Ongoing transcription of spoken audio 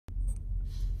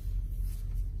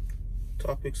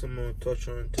Topics I'm gonna touch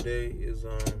on today is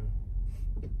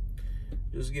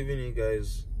just giving you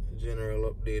guys a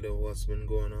general update of what's been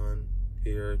going on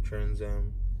here at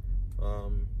Transam.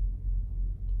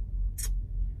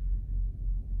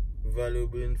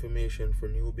 Valuable information for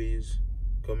newbies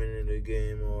coming in the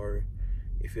game, or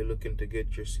if you're looking to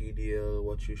get your CDL,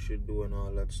 what you should do and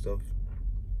all that stuff.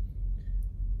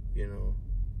 You know,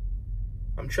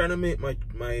 I'm trying to make my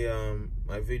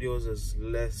videos as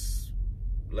less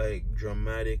like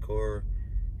dramatic, or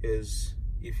is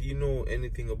if you know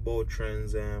anything about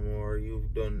Transam, or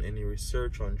you've done any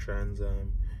research on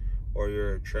Transam, or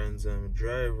you're a Transam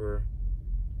driver,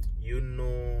 you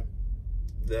know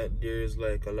that there's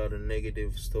like a lot of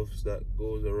negative stuff that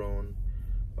goes around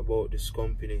about this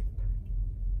company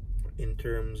in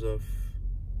terms of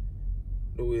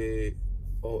the way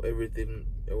how everything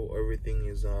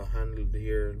is handled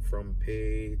here, from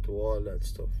pay to all that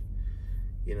stuff,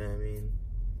 you know what I mean?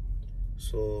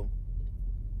 So,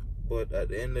 but at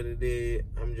the end of the day,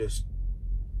 I'm just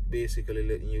basically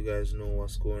letting you guys know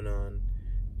what's going on,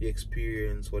 the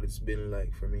experience, what it's been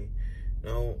like for me.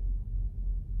 Now,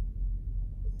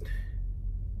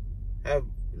 let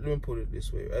me put it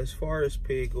this way: as far as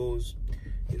pay goes,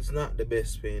 it's not the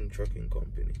best paying trucking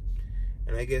company,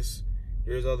 and I guess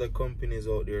there's other companies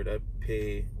out there that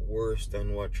pay worse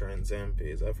than what Transam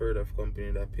pays. I've heard of a company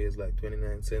that pays like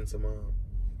 29 cents a mile.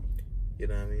 You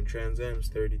know what I mean? Transam's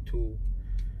 32.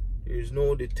 There's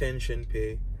no detention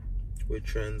pay with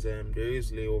Transam. There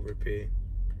is layover pay.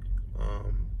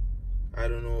 I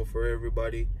don't know for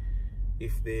everybody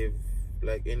if they've,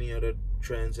 like any other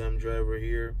Transam driver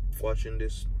here watching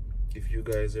this, if you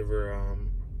guys ever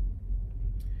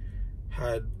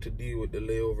had to deal with the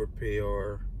layover pay,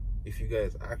 or if you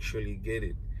guys actually get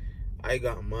it. I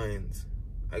got mine,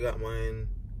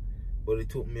 but it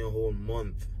took me a whole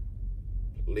month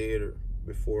later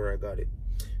before I got it.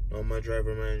 Now my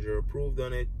driver manager approved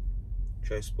on it,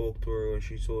 which I spoke to her, and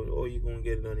she told, oh, you're gonna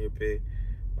get it on your pay,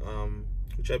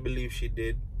 which I believe she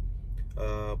did.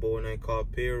 But when I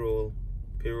called payroll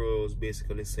was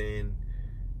basically saying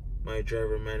my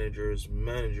driver manager's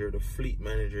manager, the fleet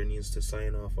manager, needs to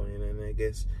sign off on it, and I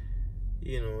guess,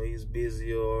 you know, he's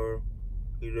busy, or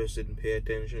he just didn't pay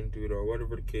attention to it, or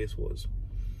whatever the case was.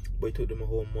 But it took them a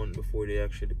whole month before they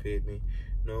actually paid me.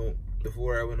 Now,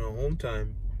 before I went on home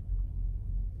time,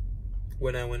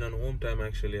 when I went on home time,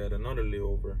 actually I had another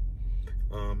layover,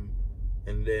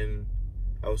 and then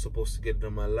I was supposed to get it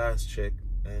on my last check,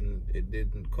 and it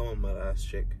didn't come on my last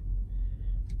check.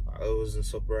 I wasn't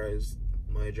surprised.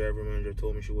 My driver manager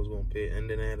told me she was going to pay, and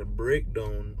then I had a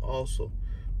breakdown also.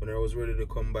 When I was ready to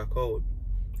come back out,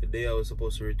 the day I was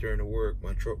supposed to return to work,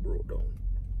 my truck broke down.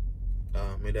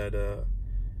 It had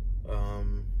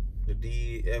the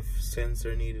DF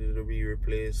sensor needed to be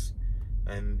replaced,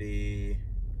 and the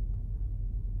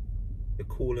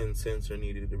coolant sensor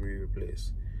needed to be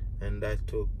replaced, and that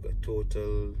took a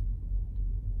total.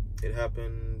 It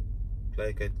happened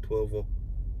like at 2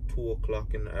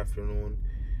 o'clock in the afternoon.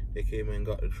 They came and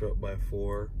got the truck by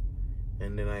 4,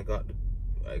 and then I got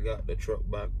the truck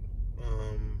back.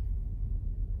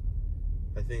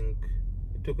 I think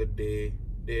it took a day.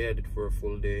 They had it for a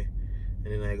full day,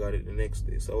 and then I got it the next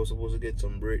day. So I was supposed to get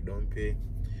some breakdown pay.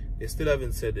 They still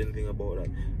haven't said anything about that.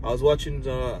 I was watching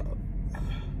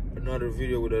another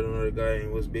video with another guy,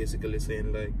 and was basically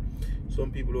saying like,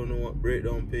 some people don't know what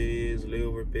breakdown pay is,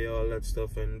 layover pay, all that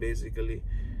stuff, and basically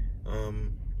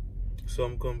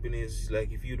some companies,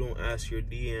 like, if you don't ask your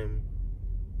DM,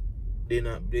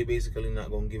 they basically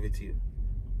not gonna give it to you.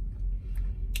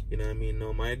 You know what I mean?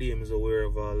 Now my DM is aware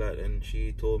of all that, and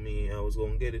she told me I was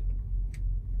gonna get it.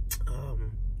 I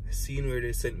seen where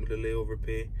they sent me the layover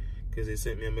pay, because they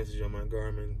sent me a message on my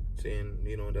Garmin saying,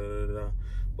 you know,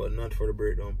 but not for the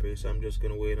breakdown pay. So I'm just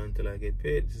gonna wait until I get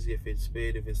paid to see if it's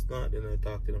paid. If it's not, then I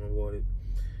talk to them about it.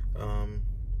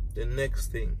 The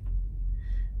next thing,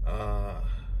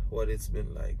 what it's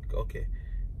been like. Okay,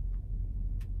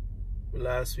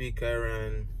 last week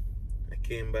I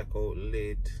came back out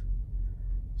late,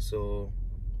 so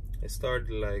I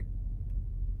started like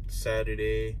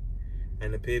Saturday,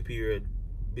 and the pay period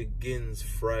begins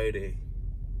Friday.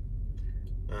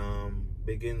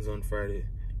 Begins on Friday.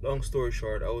 Long story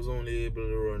short, I was only able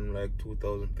to run like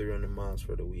 2,300 miles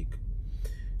for the week.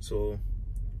 So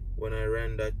when I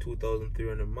ran that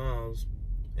 2,300 miles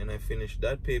and I finished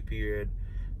that pay period,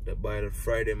 that by the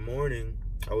Friday morning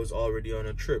I was already on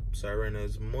a trip. So I ran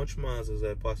as much miles as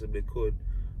I possibly could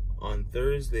on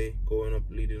Thursday,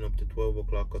 leading up to 12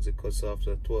 o'clock, because it cuts off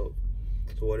at 12.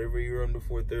 So whatever you run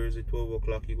before Thursday 12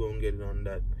 o'clock, you're gonna get it on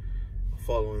that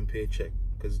following paycheck,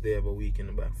 because they have a week in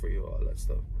the back for you, all that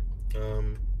stuff.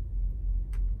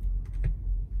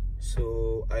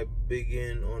 So I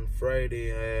begin on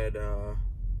Friday. I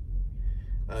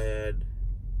had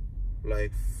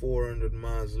like 400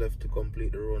 miles left to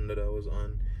complete the run that I was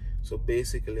on. So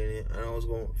basically, and I was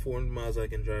going 400 miles I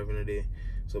can drive in a day.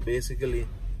 So basically,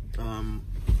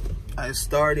 I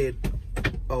started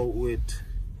out with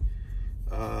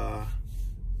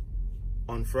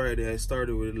on Friday. I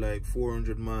started with like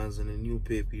 400 miles in a new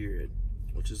pay period,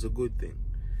 which is a good thing.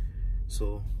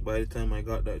 So by the time I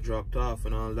got that dropped off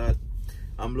and all that,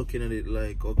 I'm looking at it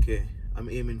like, okay, I'm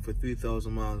aiming for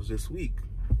 3,000 miles this week.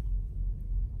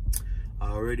 I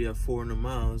already have 400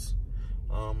 miles.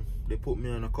 They put me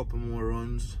on a couple more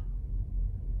runs.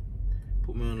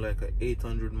 Put me on like an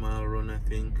 800-mile run, I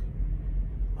think.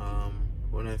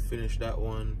 When I finished that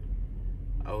one,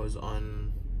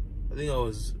 I'm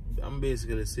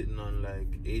basically sitting on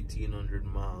like 1,800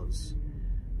 miles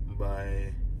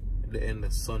by the end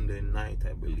of Sunday night,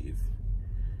 I believe.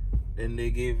 Then they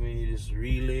gave me this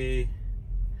relay,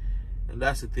 and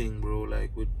that's the thing, bro.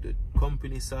 Like with the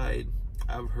company side,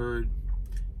 I've heard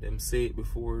them say it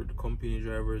before. The company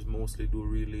drivers mostly do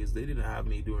relays. They didn't have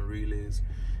me doing relays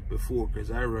before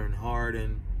because I run hard,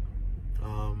 and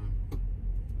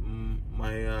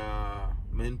my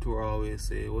mentor always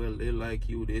say, well, they like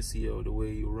you, they see you the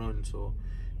way you run, so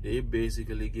they're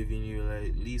basically giving you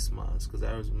like least miles, because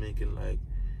I was making like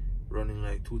running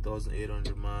like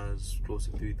 2,800 miles, close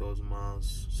to 3,000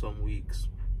 miles some weeks.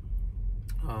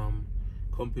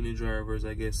 Company drivers,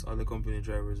 I guess other company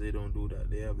drivers, they don't do that.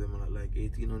 They have them at like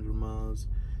 1,800 miles,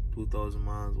 2,000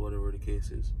 miles, whatever the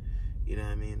case is. You know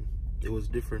what I mean? It was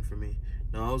different for me.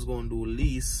 Now I was going to do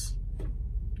lease,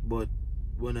 but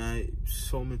when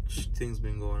so much things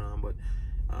been going on, but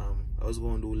I was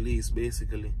going to do lease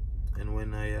basically. And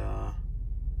when I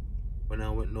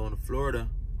went down to Florida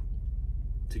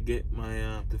to get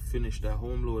my to finish that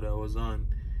home load I was on,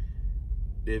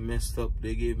 they messed up.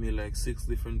 They gave me like 6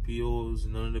 different POs.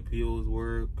 None of the POs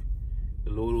work. The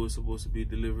load was supposed to be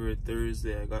delivered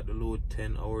Thursday. I got the load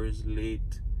 10 hours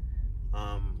late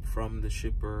from the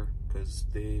shipper because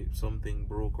something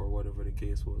broke or whatever the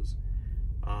case was.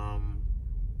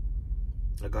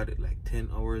 I got it like 10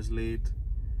 hours late.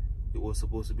 It was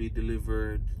supposed to be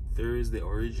delivered Thursday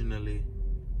originally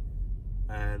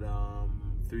at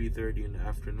 3:30 in the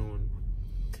afternoon.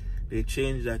 They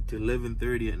changed that to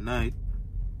 11:30 at night.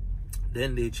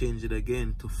 Then they changed it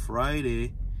again to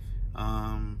Friday.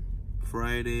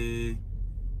 Friday,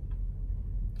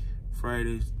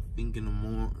 I think in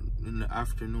the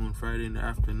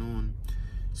afternoon.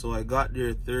 So I got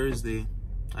there Thursday.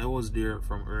 I was there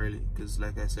from early because,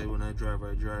 like I said, when I drive.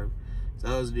 So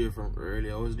I was there from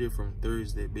early. I was there from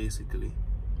Thursday basically.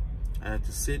 I had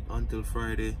to sit until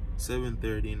Friday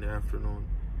 7:30 in the afternoon.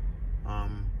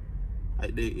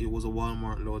 It was a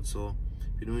Walmart load, so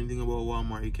if you know anything about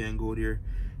Walmart, you can't go there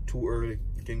too early.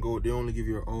 You can go, they only give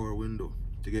you an hour window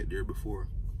to get there before.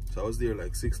 So I was there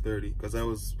like 6:30 because I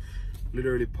was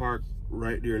literally parked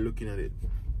right there looking at it.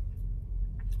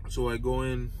 So I go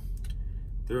in.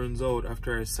 Turns out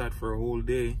after I sat for a whole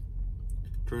day,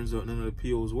 turns out none of the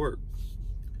POs work.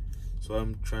 So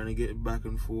I'm trying to get back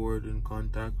and forth in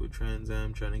contact with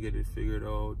Transam, trying to get it figured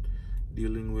out,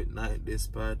 dealing with night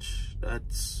dispatch.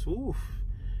 That's oof.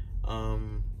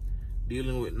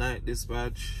 Dealing with night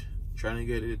dispatch, trying to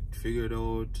get it figured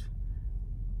out.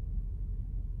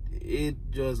 It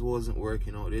just wasn't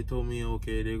working out. They told me,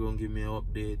 okay, they're gonna give me an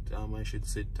update. I should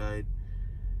sit tight.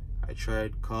 I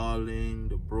tried calling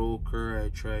the broker. I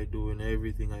tried doing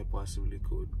everything I possibly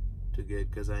could to get,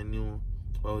 because I knew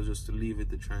if I was just to leave it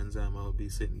to Transam, I would be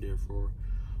sitting there for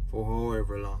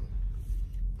however long.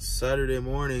 Saturday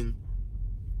morning,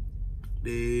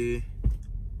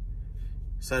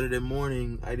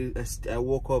 I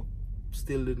woke up,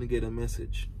 still didn't get a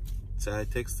message. So I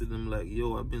texted them like,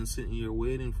 yo, I've been sitting here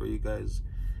waiting for you guys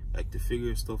like to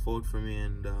figure stuff out for me,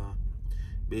 and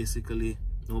basically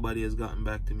nobody has gotten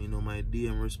back to me. No, my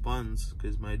DM responds,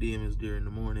 because my DM is there in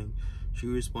the morning. She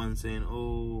responds saying,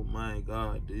 oh my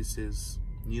god, this is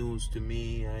news to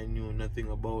me. I knew nothing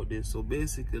about this. So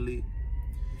basically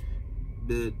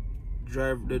the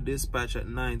dispatch at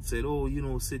night said, oh, you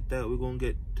know, sit tight, we're gonna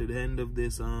get to the end of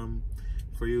this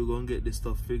for you, we're gonna get this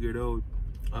stuff figured out,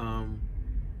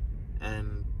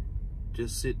 and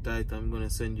just sit tight, I'm gonna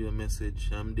send you a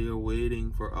message. I'm there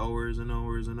waiting for hours and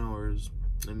hours and hours.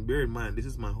 And bear in mind, this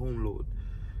is my home load.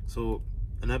 So,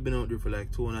 and I've been out there for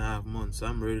like 2.5 months. So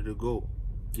I'm ready to go.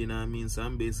 You know what I mean? So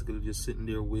I'm basically just sitting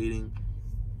there waiting.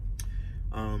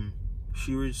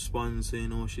 She responds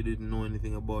saying, oh, she didn't know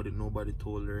anything about it. Nobody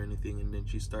told her anything. And then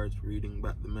she starts reading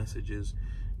back the messages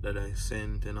that I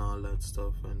sent and all that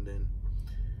stuff. And then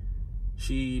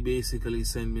she basically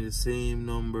sent me the same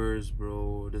numbers,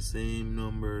 bro. The same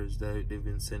numbers that they've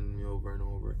been sending me over and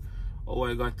over. Oh,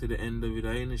 I got to the end of it.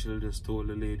 I initially just told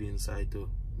the lady inside to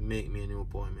make me a new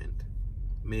appointment.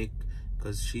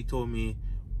 Because she told me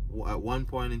at one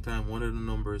point in time, one of the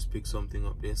numbers picked something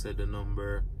up. They said the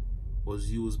number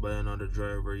was used by another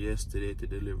driver yesterday to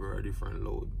deliver a different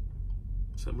load.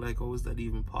 So I'm like, how is that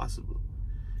even possible?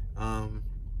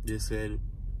 They said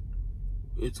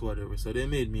it's whatever. So they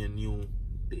made me a new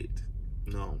date.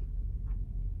 No,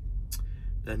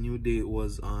 that new date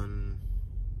was on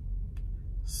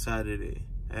Saturday.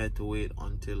 I had to wait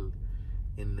until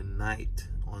in the night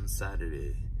on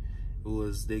Saturday.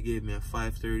 They gave me a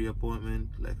 5:30 appointment.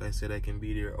 Like I said, I can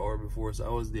be there an hour before, so I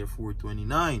was there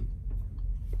 4:29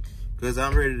 because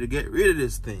I'm ready to get rid of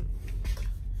this thing.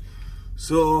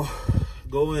 So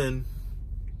go in.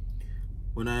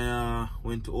 When I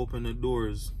went to open the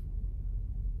doors,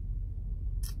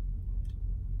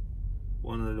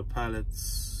 one of the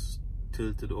pallets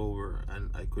tilted over and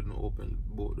I couldn't open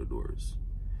both the doors.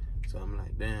 So I'm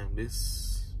like, damn,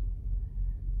 this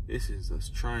is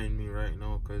just trying me right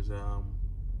now, because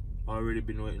already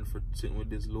been sitting with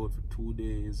this load for 2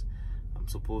 days. I'm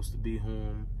supposed to be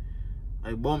home.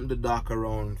 I bumped the dock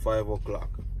around 5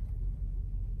 o'clock,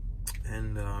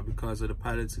 and because of the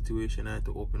pallet situation, I had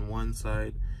to open one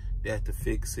side. They had to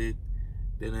fix it.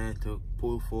 Then I had to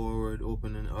pull forward,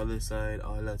 open the other side,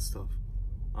 all that stuff.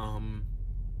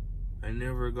 I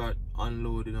never got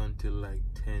unloaded until like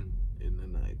 10 in the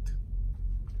night.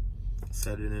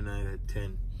 Saturday night at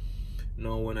 10.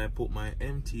 Now when I put my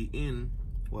empty in,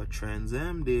 what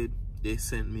Transam did, they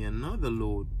sent me another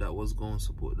load that was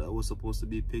supposed to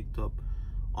be picked up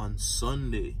on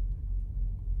Sunday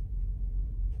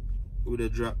with a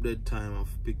drop dead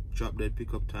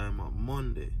pickup time on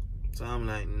Monday. So I'm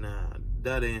like, nah,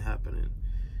 that ain't happening.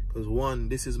 Because one,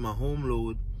 this is my home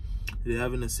load. They're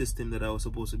having a system that I was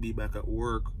supposed to be back at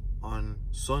work on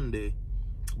Sunday,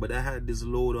 but I had this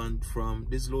load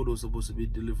this load was supposed to be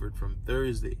delivered from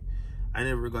Thursday. I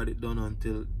never got it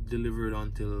delivered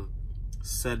until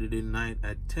Saturday night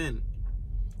at 10.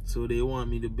 So they want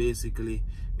me to basically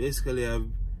I've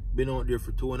been out there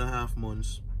for 2.5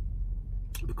 months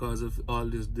because of all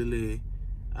this delay.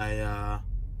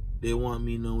 They want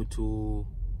me now to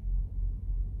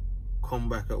come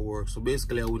back at work, so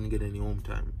basically I wouldn't get any home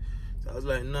time. So I was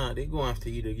like, nah, they gonna have to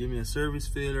either give me a service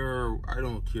failure or I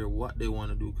don't care what they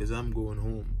want to do, because I'm going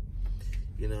home.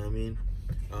 You know what I mean?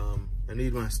 I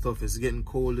need my stuff. It's getting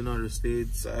cold in other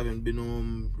states. I haven't been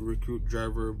home.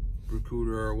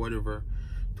 Recruiter or whatever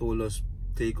told us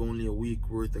take only a week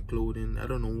worth of clothing. I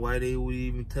don't know why they would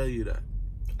even tell you that.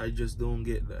 I just don't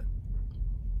get that.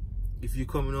 If you're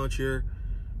coming out here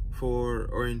for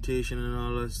orientation and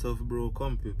all that stuff, bro,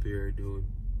 come prepared, dude.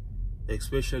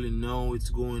 Especially now it's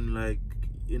going like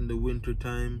in the winter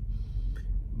time.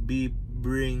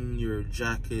 Bring your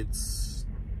jackets,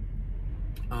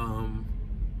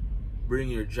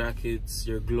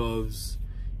 your gloves,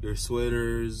 your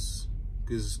sweaters,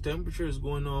 because temperature is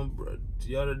going on, bro.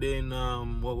 The other day in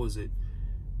what was it,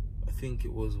 I think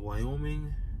it was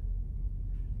Wyoming.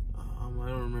 I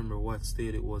don't remember what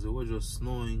state it was. It was just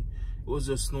snowing. It was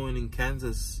just snowing in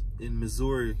Kansas, in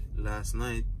Missouri last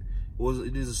night.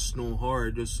 It didn't snow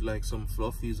hard, just like some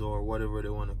fluffies or whatever they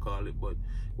want to call it, but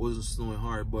it wasn't snowing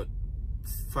hard. But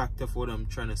fact of what I'm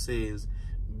trying to say is,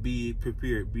 be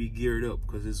prepared, be geared up,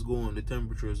 because the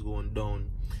temperature is going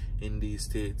down in these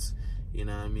states. You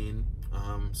know what I mean?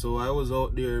 So I was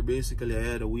out there. Basically, I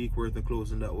had a week worth of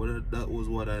clothes, and that was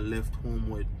what I left home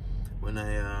with when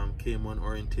I came on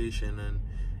orientation. And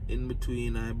in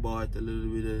between, I bought a little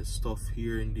bit of stuff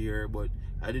here and there, but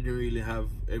I didn't really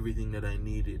have everything that I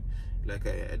needed. Like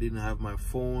I didn't have my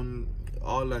phone,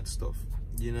 all that stuff.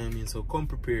 You know what I mean? So come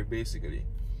prepared, basically.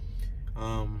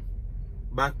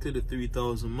 Back to the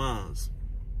 3,000 miles.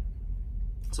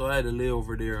 So I had a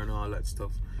layover there and all that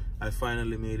stuff. I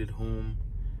finally made it home.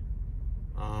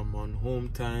 On home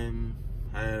time,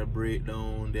 I had a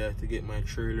breakdown. They had to get my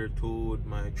trailer towed,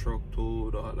 my truck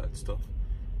towed, all that stuff.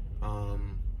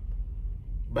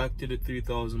 Back to the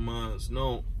 3,000 miles.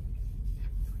 No,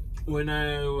 when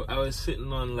I was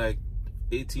sitting on like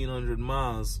 1,800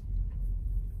 miles,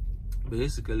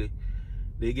 basically,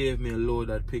 they gave me a load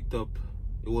that picked up.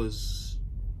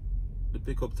 The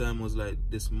pickup time was like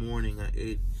this morning at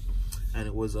 8, and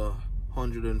it was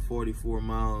 144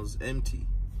 miles empty.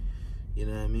 You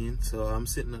know what I mean? So I'm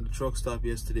sitting at the truck stop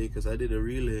yesterday because I did a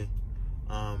relay.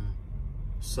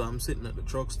 So I'm sitting at the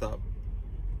truck stop,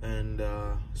 and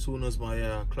soon as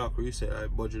my clock reset, I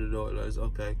budgeted out. I was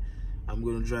okay, I'm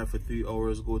gonna drive for 3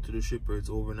 hours, go to the shipper. It's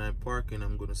overnight parking.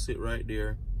 I'm gonna sit right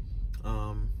there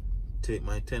take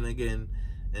my 10 again,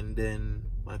 and then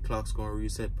my clock's gonna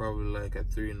reset probably like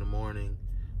at 3 in the morning.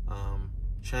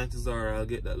 Chances are I'll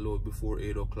get that load before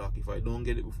 8 o'clock. If I don't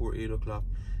get it before 8 o'clock,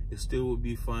 it still will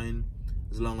be fine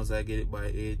as long as I get it by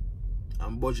 8.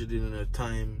 I'm budgeting a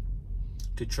time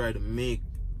to try to make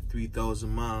 3,000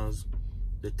 miles.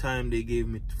 The time they gave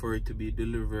me for it to be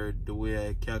delivered, the way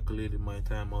I calculated my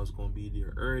time, I was going to be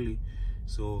there early,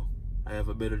 so I have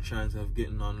a better chance of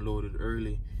getting unloaded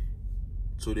early,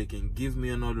 so they can give me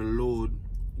another load,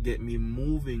 get me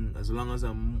moving. As long as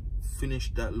I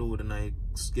finish that load and I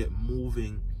get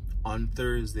moving on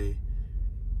Thursday,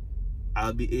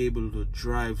 I'll be able to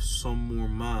drive some more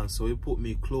miles. So it put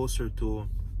me closer to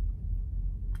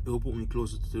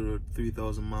the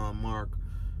 3,000 mile mark,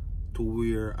 to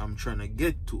where I'm trying to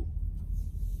get to.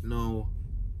 Now,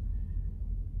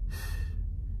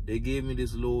 they gave me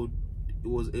this load. It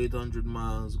was 800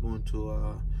 miles going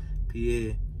to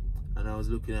PA, and I was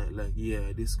looking at like,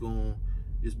 yeah, this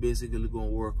basically gonna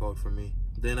work out for me.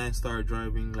 Then I started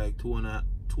driving like 2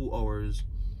 hours.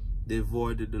 They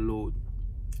voided the load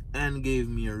and gave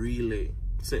me a relay,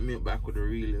 set me up back with a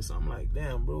relay. So I'm like,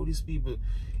 damn, bro, these people,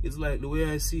 it's like, the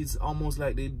way I see it's almost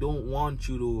like they don't want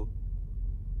you to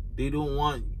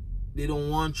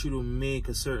make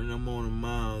a certain amount of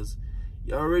miles.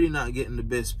 You're already not getting the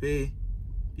best pay,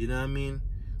 you know what I mean?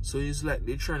 So it's like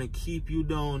they're trying to keep you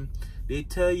down. They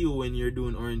tell you when you're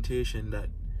doing orientation that,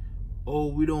 oh,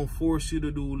 we don't force you to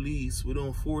do lease. We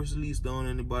don't force lease down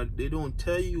anybody. They don't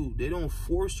tell you, they don't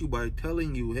force you by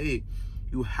telling you, hey,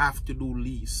 you have to do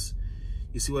lease.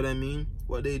 You see what I mean?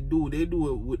 What they do it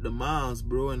with the miles,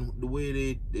 bro, and the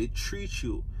way they treat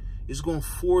you. It's gonna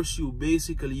force you.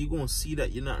 Basically, you're gonna see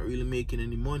that you're not really making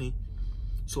any money.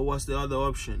 So what's the other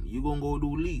option? You're gonna go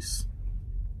do lease.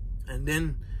 And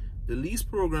then the lease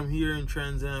program here in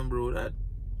Transam, bro, that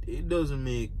it doesn't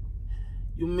make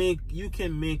you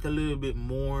can make a little bit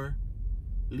more.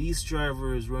 Lease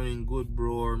drivers running good,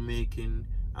 bro, are making,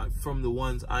 from the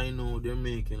ones I know, they're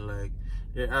making like,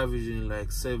 they're averaging like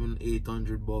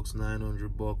 $700-800,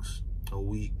 $900 a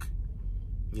week.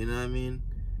 You know what I mean?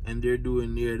 And they're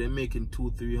making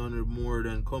 $200-300 more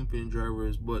than company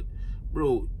drivers. But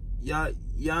bro,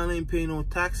 y'all ain't paying no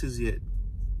taxes yet.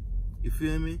 You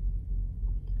feel me?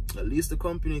 At least the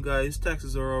company guys,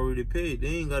 taxes are already paid. They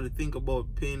ain't got to think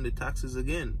about paying the taxes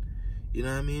again. You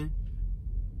know what I mean?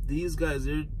 These guys,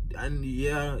 and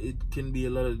yeah, it can be a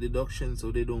lot of deductions,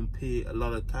 so they don't pay a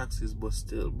lot of taxes. But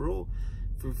still, bro,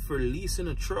 for leasing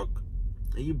a truck,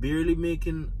 and you barely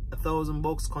making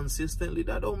 $1,000 consistently,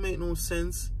 that don't make no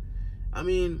sense. I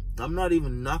mean, I'm not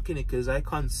even knocking it, because I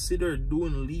consider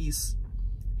doing lease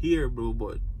here, bro,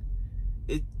 but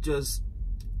it just,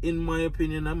 in my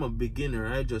opinion, I'm a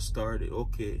beginner. I just started.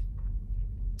 Okay,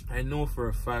 I know for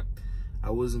a fact I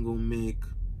wasn't gonna make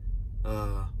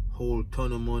a whole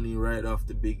ton of money right off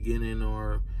the beginning,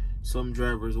 or some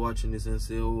drivers watching this and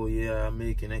say, oh yeah, I'm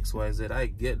making XYZ. I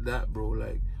get that, bro.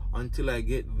 Like, until I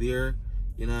get there,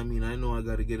 you know what I mean? I know I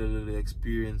gotta get a little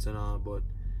experience and all, but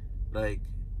like,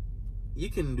 you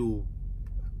can do,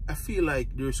 I feel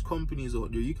like there's companies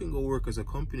out there, you can go work as a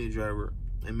company driver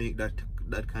and make that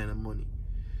kind of money.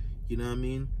 You know what I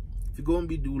mean? If you're going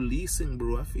to do leasing,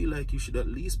 bro, I feel like you should at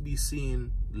least be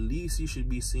seeing, lease you should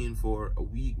be seeing for a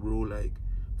week, bro, like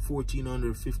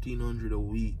 $1,400, $1,500 a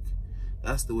week.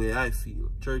 That's the way I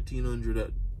feel.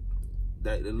 $1,300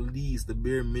 at least, the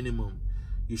bare minimum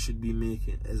you should be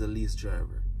making as a lease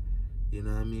driver. You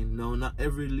know what I mean? Now, not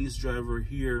every lease driver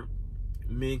here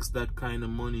makes that kind of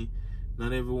money.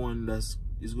 Not everyone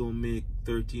is going to make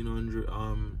 $1,300,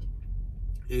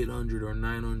 $800 or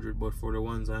 $900, but for the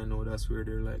ones I know, that's where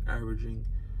they're like averaging.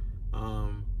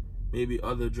 Maybe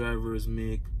other drivers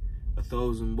make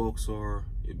 $1,000, or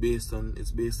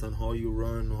it's based on how you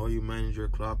run, how you manage your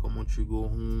clock, how much you go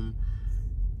home.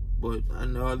 But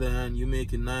on the other hand, you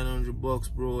making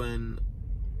 $900, bro, and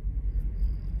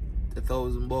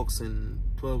 $1,000 and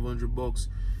 $1,200.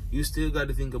 You still got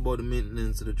to think about the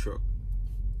maintenance of the truck,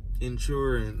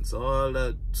 insurance, all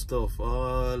that stuff,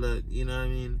 all that. You know what I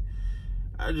mean?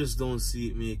 I just don't see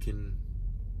it making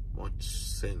much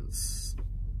sense,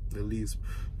 the lease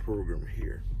program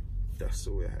here. That's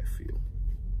the way I feel.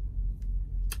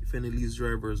 If any lease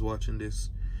driver is watching this,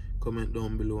 comment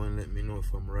down below and let me know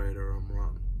if I'm right or I'm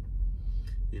wrong.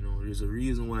 You know, there's a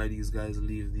reason why these guys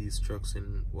leave these trucks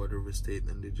in whatever state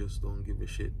and they just don't give a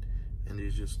shit and they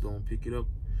just don't pick it up.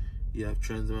 You have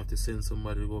Transam have to send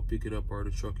somebody to go pick it up, or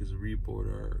the truck is repoed.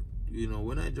 Or, you know,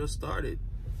 when I just started,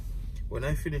 when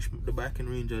I finished the back end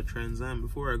range at Transam,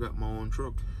 before I got my own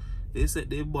truck, they said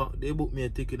they booked me a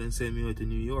ticket and sent me out to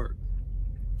New York.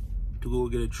 to go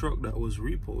get a truck that was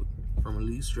repoed from a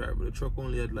lease driver. The truck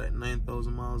only had like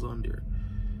 9,000 miles on there.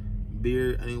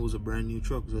 And it was a brand new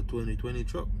truck. It was a 2020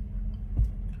 truck.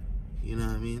 You know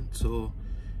what I mean? So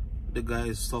the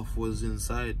guy's stuff was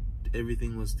inside.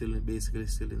 Everything was basically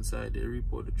still inside. They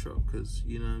repoed the truck because,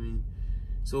 you know what I mean?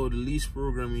 So the lease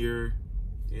program here,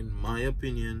 in my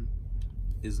opinion,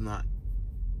 is not.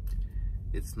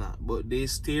 It's not. But they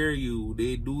steer you.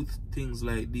 They do things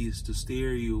like this to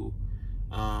steer you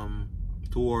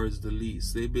towards the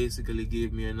lease. They basically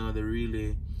gave me another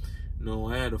relay. No,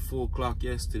 I had a 4 o'clock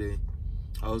yesterday.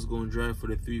 I was going to drive for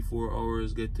the 3-4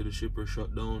 hours, get to the shipper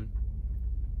shut down.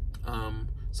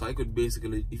 So I could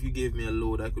basically, if you gave me a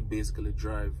load, I could basically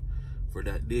drive for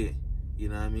that day. You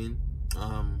know what I mean?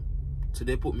 So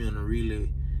they put me on a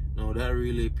relay. Now that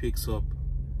relay picks up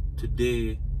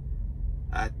today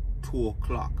at 2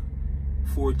 o'clock,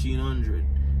 1400.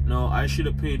 Now I should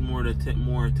have paid more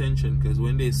attention, because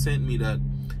when they sent me that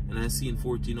and I seen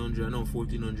 1400, I know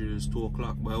 1400 is 2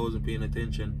 o'clock, but I wasn't paying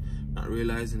attention, not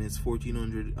realizing it's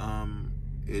 1400.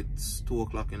 It's 2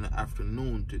 o'clock in the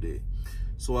afternoon today.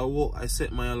 So I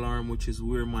set my alarm, which is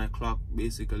where my clock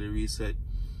basically reset.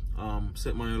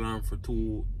 Set my alarm for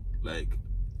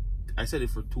I set it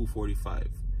for 2:45,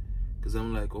 because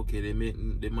I'm like, okay,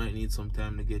 they might need some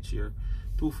time to get here.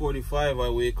 2:45, I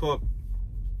wake up.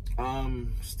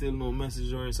 Still no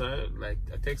message or so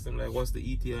I text them like, what's the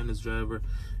ETA on this driver?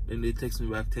 Then they text me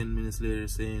back 10 minutes later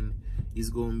saying he's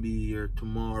gonna be here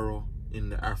tomorrow in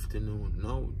the afternoon.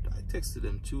 No, I texted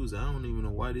them Tuesday. I don't even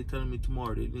know why they telling me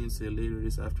tomorrow. They didn't say later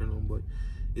this afternoon, but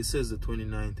it says the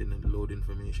 29th in the load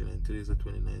information, and today's the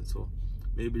 29th, so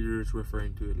maybe they're just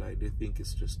referring to it like they think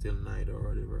it's just still night or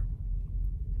whatever.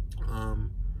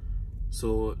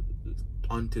 So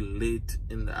until late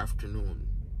in the afternoon,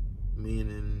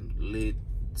 meaning late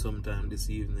sometime this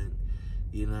evening,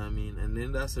 you know what I mean? And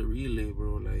then that's a relay,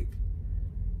 bro. Like,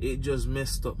 it just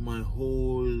messed up my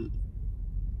whole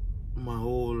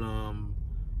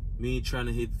me trying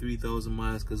to hit 3,000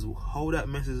 miles, because how that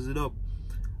messes it up,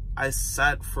 I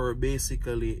sat for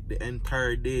basically the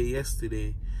entire day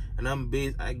yesterday, and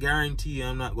I guarantee you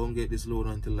I'm not gonna get this load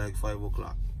until like 5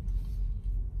 o'clock.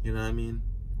 You know what I mean?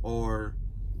 Or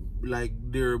like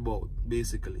thereabout,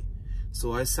 basically.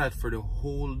 So I sat for the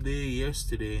whole day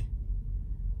yesterday,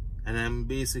 and I'm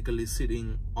basically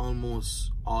sitting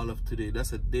almost all of today.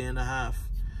 That's a day and a half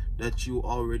that you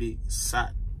already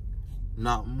sat,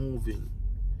 not moving.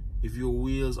 If your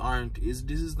wheels aren't, this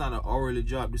is not an hourly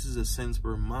job, this is a cents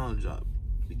per mile job.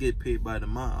 You get paid by the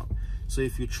mile. So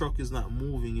if your truck is not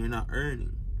moving, you're not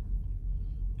earning.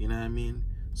 You know what I mean?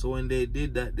 So when they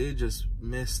did that, they just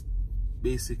messed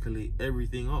basically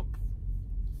everything up.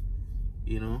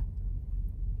 You know?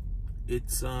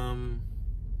 It's let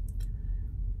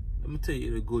me tell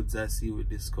you the goods I see with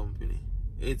this company.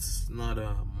 It's not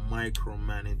a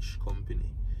micromanaged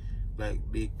company. Like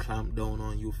they clamp down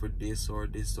on you for this or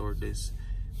this or this.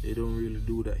 They don't really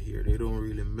do that here. They don't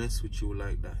really mess with you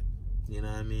like that. You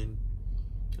know what I mean?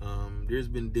 There's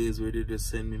been days where they just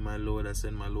send me my load. I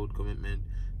send my load commitment,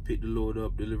 pick the load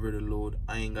up, deliver the load.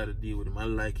 I ain't got to deal with them. I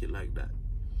like it like that.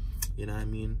 You know what I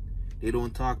mean? They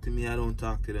don't talk to me, I don't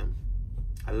talk to them.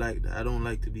 I like that. I don't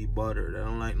like to be bothered. I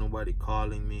don't like nobody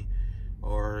calling me,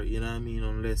 or, you know what I mean,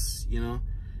 unless, you know,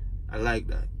 I like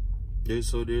that.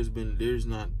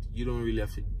 You don't really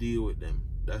have to deal with them.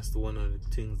 That's one of the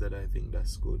things that I think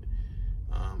that's good.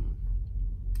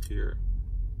 Here,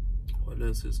 what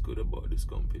else is good about this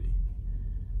company?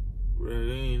 They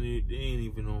ain't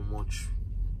even know much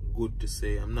good to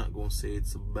say. I'm not gonna say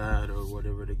it's bad or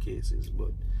whatever the case is,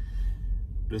 but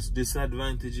the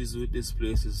disadvantages with this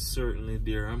place is certainly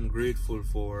there. I'm grateful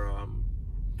for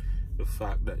the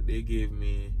fact that they gave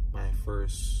me my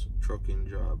first trucking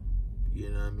job. You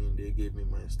know what I mean? They gave me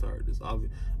my start.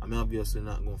 I'm obviously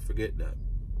not gonna forget that.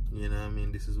 You know what I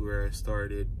mean? This is where I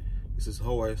started. This is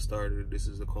how I started. This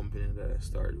is the company that I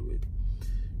started with.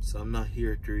 So I'm not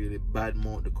here to really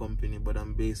badmouth the company, but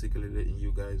I'm basically letting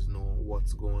you guys know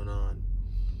what's going on.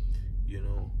 You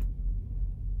know?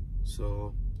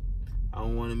 So I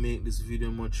don't want to make this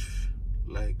video much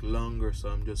longer, so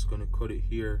I'm just gonna cut it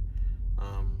here.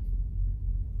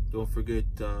 Don't forget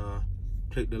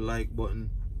click the like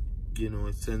button. You know,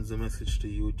 it sends a message to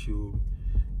YouTube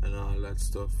and all that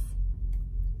stuff.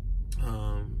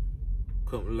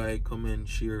 Like, comment,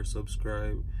 share,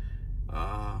 subscribe.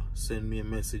 Send me a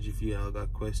message if you all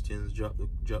got questions. Drop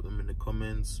them in the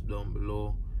comments down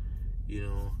below. You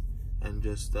know, and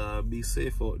just be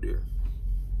safe out there.